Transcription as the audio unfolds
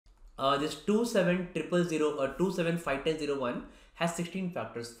this 27000 or 2751001 has 16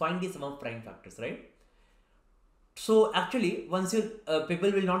 factors. Find the sum of prime factors, right? So actually, once you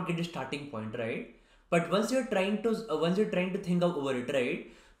people will not get the starting point, right? But once you're trying to think over it,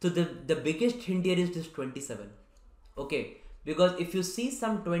 right? So the biggest hint here is this 27. Okay, because if you see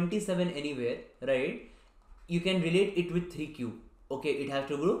some 27 anywhere, right, you can relate it with 3 cube. Okay, it has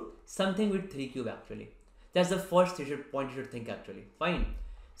to do something with 3 cube actually. That's the first point you should think actually. Fine.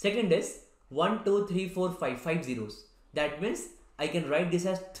 Second is 1, 2, 3, 4, 5, 5 zeros. That means I can write this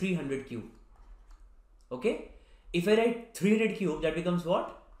as 300 cube. Okay. If I write 300 cube, that becomes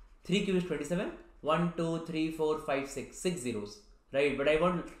what? 3 cube is 27. 1, 2, 3, 4, 5, 6. 6 zeros. Right. But I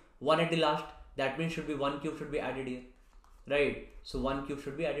want 1 at the last. That means should be 1 cube should be added here. Right. So 1 cube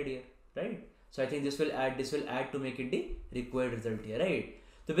should be added here. Right. So I think this will add to make it the required result here. Right.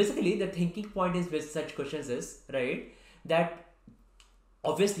 So basically the thinking point is with such questions is, right, that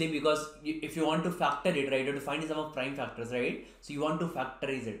obviously because if you want to factor it, right, you have to find the sum of prime factors, right? So you want to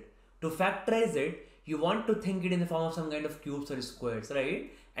factorize it. To factorize it, you want to think it in the form of some kind of cubes or squares,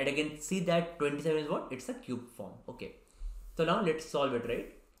 right? And again, see that 27 is what? It's a cube form. Okay. So now let's solve it,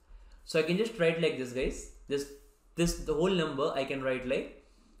 right? So I can just write like this, guys. The whole number I can write like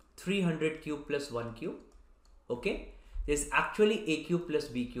 300 cube plus 1 cube. Okay. This is actually a cube plus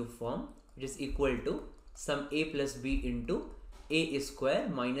b cube form, which is equal to sum a plus b into a square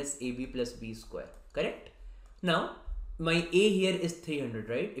minus ab plus b square. Correct? Now, my a here is 300,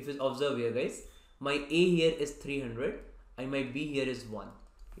 right? If you observe here, guys, my a here is 300 and my b here is 1.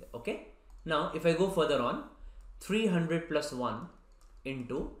 Okay? Now, if I go further on, 300 plus 1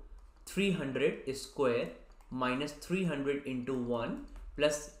 into 300 is square minus 300 into 1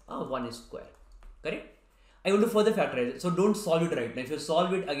 plus 1 is square. Correct? I want to further factorize it. So don't solve it right now. If you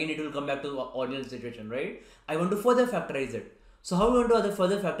solve it, again it will come back to the original situation, right? I want to further factorize it. So how we want to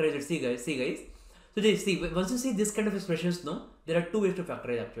further factorize it? See guys. So once you see this kind of expressions, no, there are two ways to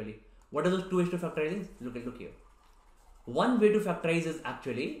factorize actually. What are those two ways to factorize? Look here. One way to factorize is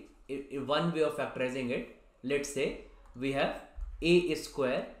actually, one way of factorizing it, let's say we have a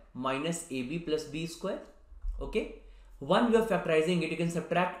square minus ab plus b square. Okay. One way of factorizing it, you can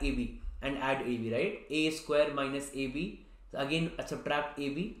subtract ab and add ab, right? A square minus ab, again subtract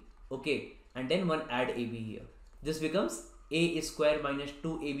ab, okay, and then one add ab here. This becomes a square minus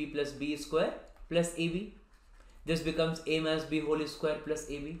 2ab plus b square plus ab. This becomes a minus b whole square plus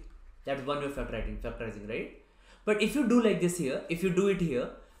ab. That's one way of factorizing, right? But if you do like this here, if you do it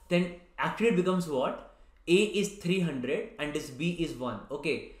here, then actually it becomes what? A is 300 and this b is 1.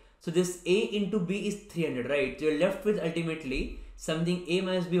 Okay, so this a into b is 300, right? So you're left with ultimately something a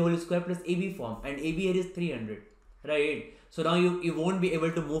minus b whole square plus ab form, and ab here is 300, right? So now you won't be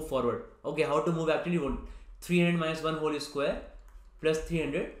able to move forward. Okay, how to move actually? 300 minus 1 whole square plus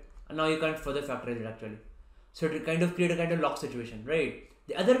 300, and now you can't further factorize it actually. So to kind of create a kind of lock situation, right?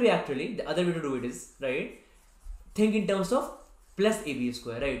 The other way to do it is, right, think in terms of plus ab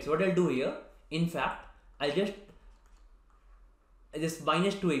square, right? So what I'll do here, in fact, I'll just this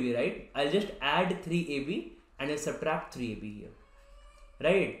minus 2ab, right? I'll just add 3ab and I'll subtract 3ab here,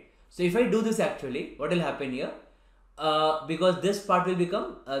 right? So if I do this actually, what will happen here? Because this part will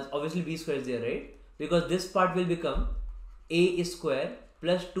become, obviously b square is there, right? Because this part will become a square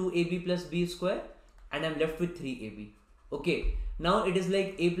plus 2ab plus b square, and I'm left with 3ab. Okay, now it is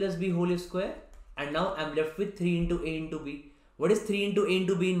like a plus b whole square, and now I'm left with 3 into a into b. What is 3 into a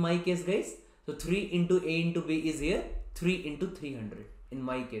into b in my case, guys? So 3 into a into b is here 3 into 300 in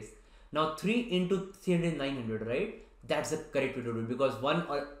my case. Now 3 into 300 is 900, right? That's the correct way to do it, because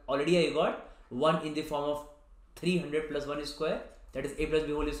already I got 1 in the form of 300 plus 1 square, that is a plus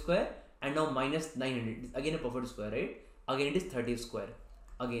b whole square, and now minus 900 is again a perfect square, right? Again it is 30 square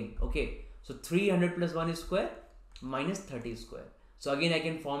again. Okay, so 300 plus 1 square minus 30 square. So again I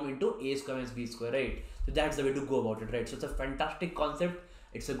can form into a square minus b square, right? So that's the way to go about it, right? So it's a fantastic concept.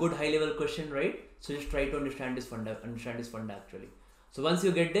 It's a good high level question, right? So just try to understand this funda actually. So once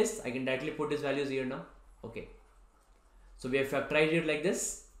you get this, I can directly put these values here now. Okay, so we have factorized it like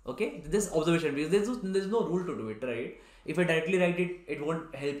this. Okay, this observation, because there's no rule to do it, right? If I directly write it, it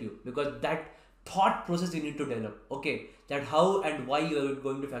won't help you, because that thought process you need to develop. Okay, that how and why you are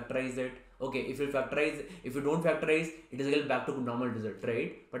going to factorize it. Okay, if you don't factorize, it is again back to normal result,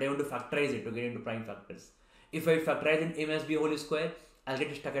 right? But I want to factorize it to get into prime factors. If I factorize in a minus b whole square, I'll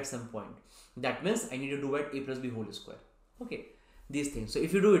get stuck at some point. That means I need to do it a plus b whole square. Okay, these things. So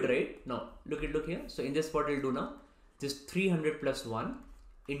if you do it right, now look here. So in this part I'll do now this 300 plus 1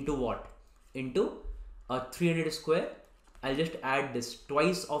 into what? Into 300 square. I'll just add this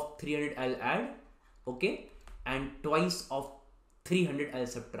twice of 300 I'll add, okay, and twice of 300 I'll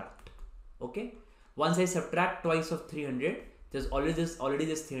subtract. Okay, once I subtract twice of 300, there's already this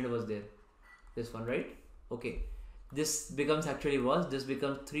 300 was there, this one, right? Okay, this becomes this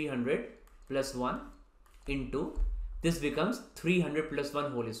becomes 300 plus 1 into, this becomes 300 plus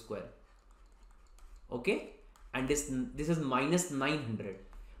 1 whole square. Okay, and this is minus 900.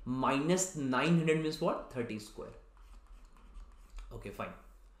 Minus 900 means what? 30 square. Okay, fine.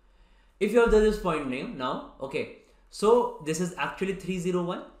 If you have done this point name now, okay, so this is actually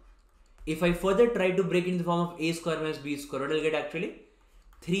 301. If I further try to break in the form of a square minus b square, what will get actually?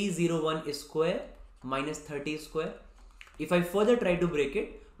 301 square minus 30 square. If I further try to break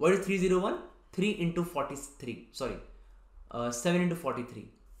it, what is 301? 3 into 43. Sorry, 7 into 43.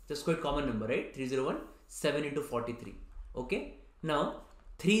 That's quite common number, right? 301, 7 into 43. Okay. Now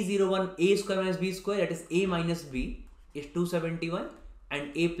 301 a square minus b square, that is a minus b, is 271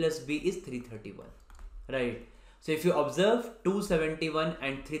 and a plus b is 331. Right. So if you observe, 271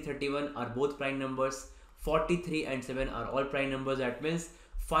 and 331 are both prime numbers. 43 and 7 are all prime numbers. That means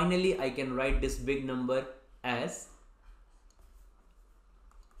finally I can write this big number as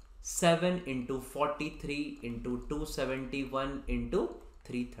 7 into 43 into 271 into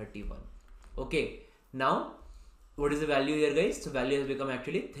 331. Okay, now what is the value here, guys? So value has become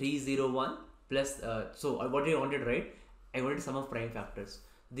actually 301 plus so what I wanted, right? I wanted sum of prime factors.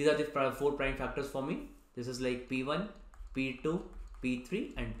 These are the 4 prime factors for me. This is like P1, P2,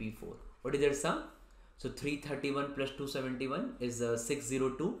 P3 and P4. What is their sum? So 331 plus 271 is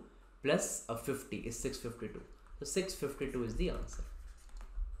 602 plus 50 is 652. So 652 is the answer.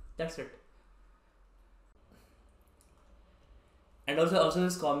 That's it. And also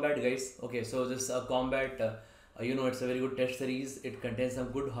this combat, guys. Okay, so this combat, you know, it's a very good test series. It contains some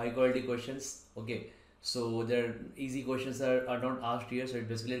good high quality questions. Okay, so their easy questions are not asked here. So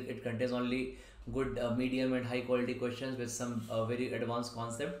it contains only good medium and high quality questions with some very advanced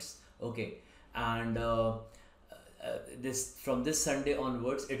concepts. Okay, and this from this Sunday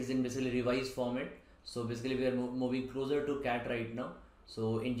onwards, it is in basically revised format. So basically we are moving closer to CAT right now.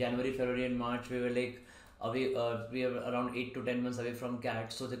 So in January, February and March we were like away, we are around 8 to 10 months away from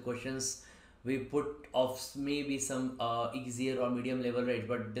CAT. So the questions we put off maybe some easier or medium level, right?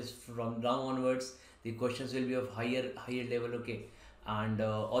 But this from now onwards, the questions will be of higher level. Okay, and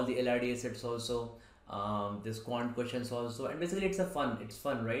all the LRD sets also, this quant questions also, and basically it's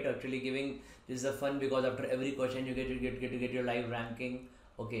fun, right? Actually giving this is a fun, because after every question you get your live ranking.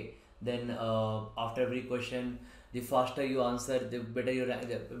 Okay, then after every question, the faster you answer, the better your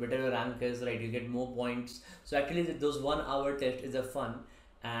rank is, right? You get more points. So actually those 1 hour test is a fun.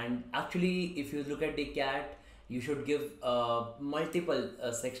 And actually if you look at the CAT, you should give multiple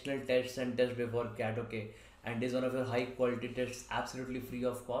sectional tests and tests before CAT. Okay, and this is one of your high quality tests, absolutely free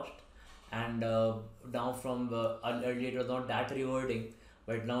of cost. And now from earlier it was not that rewarding,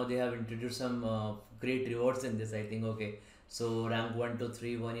 but now they have introduced some great rewards in this, I think. Okay, so rank 1 to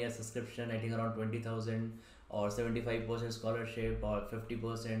 3, 1 year subscription, I think around 20,000, or 75% scholarship, or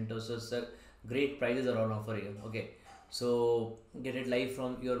 50%. So great prizes are on offer here. Okay, so get it live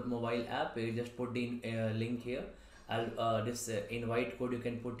from your mobile app. You just put the link here. This invite code you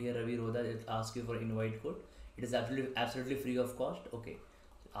can put here, Ravi Rodha. It asks you for invite code. It is absolutely free of cost. Okay,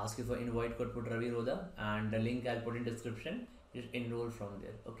 ask you for invite code, put Ravi Rodha, and the link I'll put in description. Just enroll from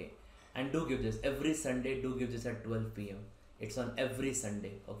there. Okay, and do give this every Sunday. Do give this at 12 p.m. It's on every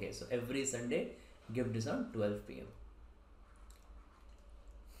Sunday. Okay, so every Sunday give this on 12 p.m.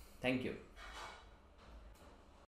 Thank you.